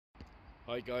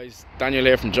Hi guys, Daniel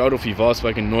here from Duffy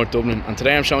Volkswagen North Dublin, and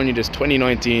today I'm showing you this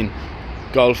 2019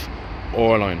 Golf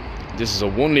R-Line. This is a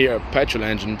 1 litre petrol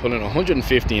engine pulling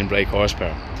 115 brake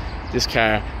horsepower. This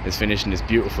car is finished in this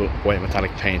beautiful white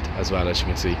metallic paint as well, as you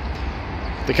can see.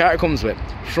 The car comes with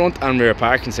front and rear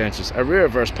parking sensors, a rear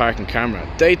reverse parking camera,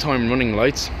 daytime running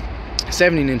lights,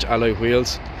 17-inch alloy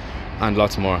wheels and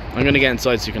lots more. I'm going to get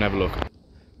inside so you can have a look.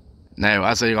 Now,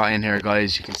 as I got in here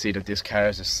guys, you can see that this car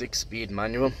is a 6-speed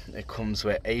manual. It comes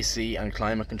with AC and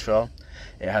climate control.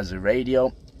 It has a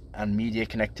radio and media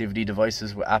connectivity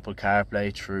devices with Apple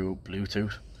CarPlay through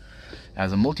Bluetooth. It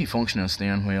has a multifunctional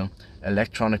steering wheel,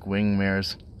 electronic wing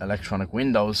mirrors, electronic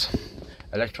windows,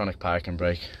 electronic parking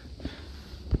brake.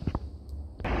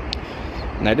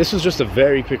 Now, this was just a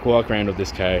very quick walk around of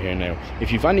this car here now.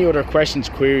 If you've any other questions,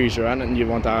 queries or anything you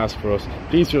want to ask for us,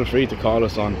 please feel free to call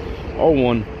us on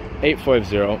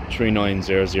 01850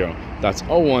 3900. That's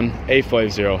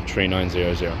 01850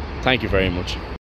 3900. Thank you very much.